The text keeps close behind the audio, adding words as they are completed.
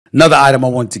Another item I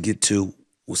wanted to get to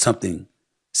was something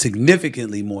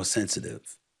significantly more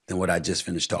sensitive than what I just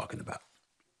finished talking about.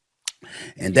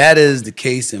 And that is the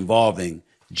case involving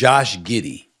Josh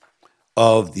Giddey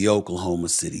of the Oklahoma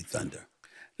City Thunder.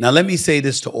 Now, let me say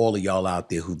this to all of y'all out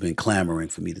there who've been clamoring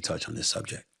for me to touch on this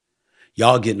subject.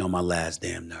 Y'all getting on my last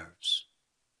damn nerves.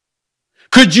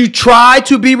 Could you try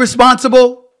to be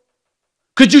responsible?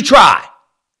 Could you try?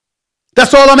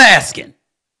 That's all I'm asking.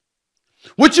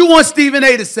 What you want Stephen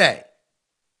A to say?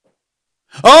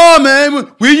 Oh,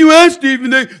 man, when you ask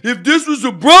Stephen A, if this was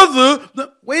a brother.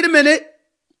 Wait a minute.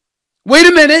 Wait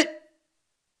a minute.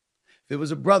 If it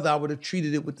was a brother, I would have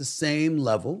treated it with the same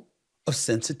level of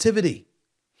sensitivity.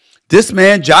 This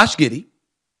man, Josh Giddey,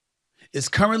 is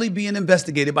currently being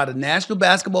investigated by the National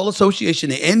Basketball Association,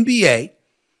 the NBA,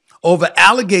 over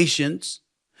allegations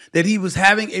that he was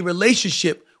having a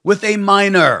relationship with a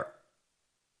minor.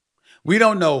 We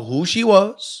don't know who she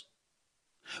was.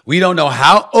 We don't know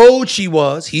how old she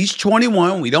was. He's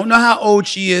 21. We don't know how old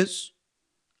she is.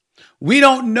 We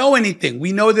don't know anything.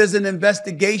 We know there's an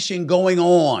investigation going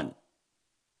on.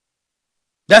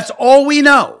 That's all we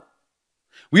know.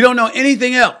 We don't know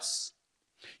anything else.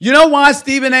 You know why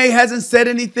Stephen A hasn't said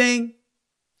anything?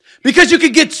 Because you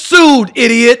could get sued,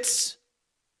 idiots.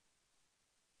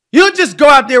 You don't just go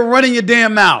out there running your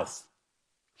damn mouth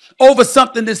over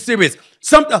something this serious.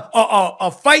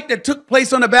 A fight that took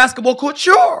place on a basketball court,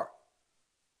 sure.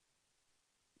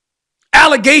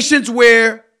 Allegations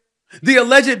where the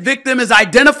alleged victim is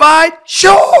identified,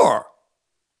 sure.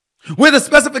 Where the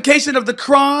specification of the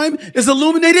crime is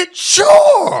illuminated,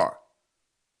 sure.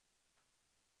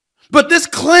 But this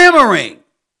clamoring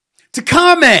to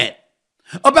comment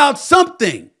about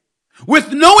something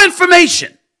with no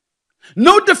information,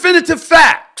 no definitive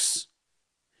facts,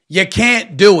 you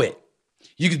can't do it.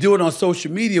 You can do it on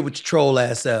social media with your troll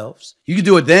ass selves. You can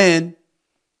do it then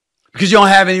because you don't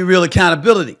have any real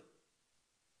accountability.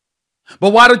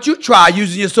 But why don't you try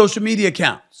using your social media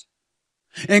accounts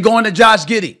and going to Josh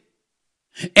Giddey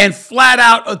and flat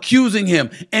out accusing him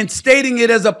and stating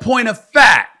it as a point of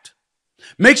fact?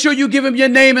 Make sure you give him your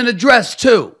name and address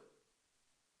too,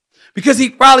 because he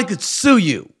probably could sue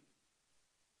you.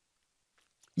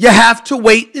 You have to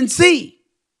wait and see.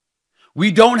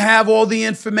 We don't have all the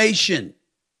information.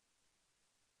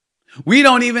 We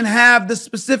don't even have the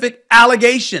specific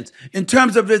allegations in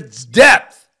terms of its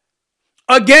depth.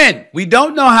 Again, we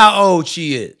don't know how old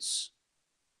she is.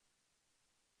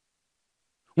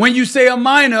 When you say a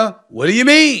minor, what do you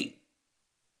mean?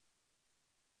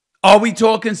 Are we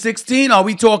talking 16? Are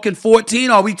we talking 14?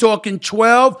 Are we talking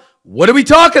 12? What are we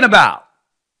talking about?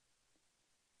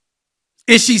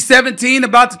 Is she 17,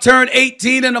 about to turn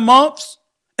 18 in a month?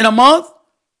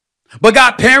 But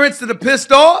got parents that are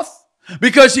pissed off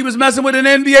because she was messing with an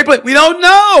NBA player? We don't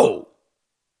know.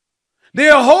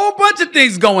 There are a whole bunch of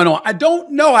things going on. I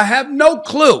don't know. I have no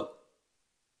clue.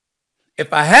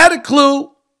 If I had a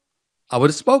clue, I would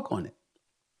have spoke on it.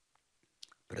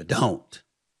 But I don't.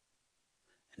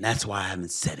 And that's why I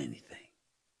haven't said anything.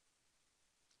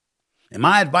 And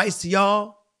my advice to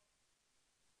y'all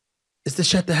is to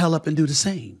shut the hell up and do the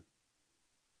same.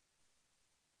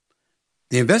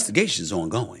 The investigation is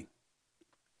ongoing.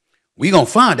 We're going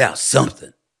to find out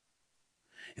something.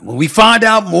 And when we find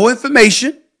out more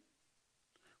information,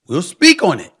 we'll speak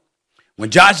on it. When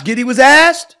Josh Giddey was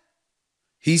asked,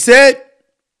 he said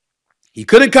he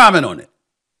couldn't comment on it.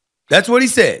 That's what he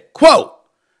said. Quote,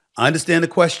 I understand the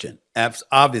question,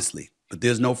 obviously, but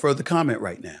there's no further comment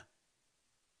right now.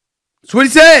 That's what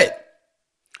he said.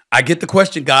 I get the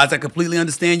question, guys. I completely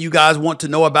understand you guys want to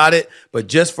know about it, but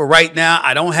just for right now,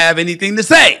 I don't have anything to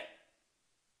say.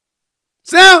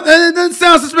 It doesn't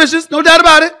sound suspicious, no doubt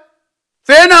about it.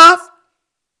 Fair enough.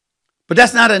 But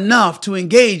that's not enough to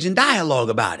engage in dialogue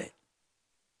about it.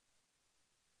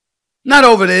 Not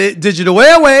over the digital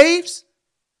airwaves,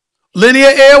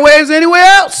 linear airwaves, anywhere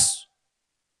else.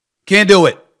 Can't do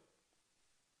it.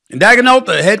 And Dagenhart,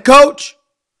 the head coach,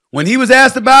 when he was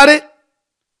asked about it,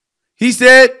 he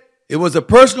said it was a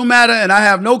personal matter and I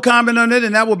have no comment on it,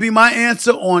 and that will be my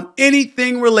answer on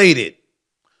anything related.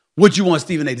 What you want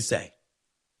Stephen A to say?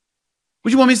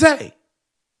 What you want me to say?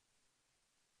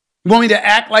 You want me to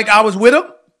act like I was with him?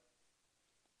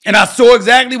 And I saw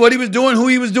exactly what he was doing, who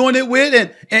he was doing it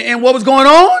with, and what was going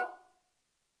on?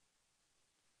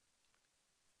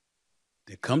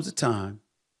 There comes a time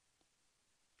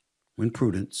when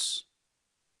prudence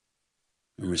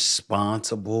and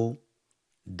responsible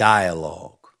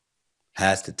dialogue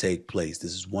has to take place.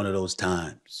 This is one of those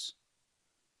times.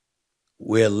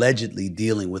 We're allegedly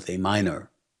dealing with a minor.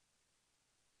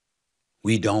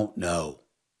 We don't know.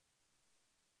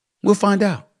 We'll find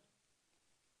out.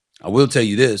 I will tell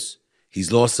you this.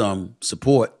 He's lost some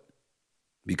support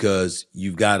because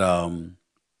you've got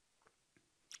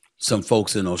some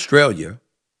folks in Australia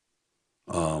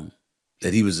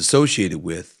that he was associated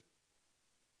with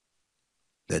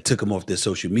that took him off their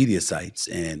social media sites,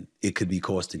 and it could be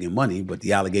costing him money, but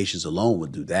the allegations alone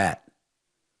would do that.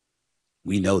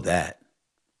 We know that.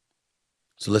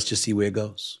 So let's just see where it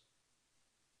goes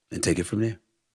and take it from there.